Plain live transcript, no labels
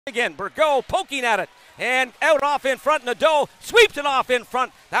again. Bourgault poking at it. And out off in front. Nadeau sweeps it off in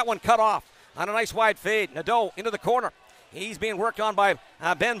front. That one cut off on a nice wide fade. Nadeau into the corner. He's being worked on by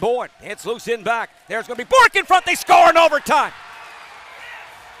Ben Bowen. It's loose in back. There's going to be Bourque in front. They score in overtime.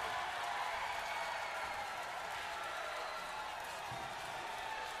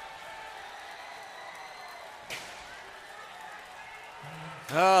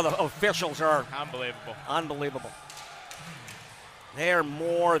 Oh, the officials are unbelievable. They're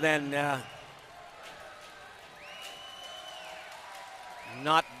more than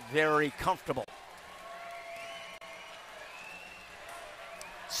not very comfortable.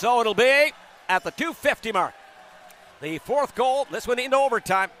 So it'll be at the 2:50 mark. The fourth goal, this one into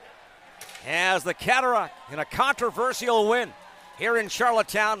overtime, as the Cataract in a controversial win here in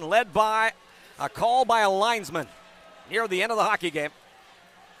Charlottetown, led by a call by a linesman near the end of the hockey game,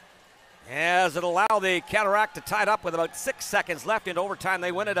 as it allowed the Cataract to tie it up with about 6 seconds left into overtime.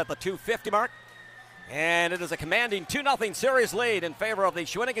 They win it at the 2:50 mark. And it is a commanding 2-0 series lead in favor of the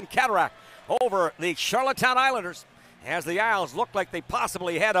Shawinigan Cataract over the Charlottetown Islanders, as the Isles looked like they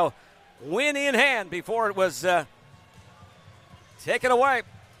possibly had a win in hand before it was taken away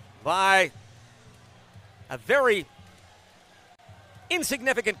by a very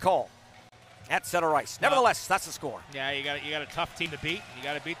insignificant call at center ice. Nevertheless, that's the score. Yeah, you got a tough team to beat. You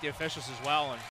got to beat the officials as well. And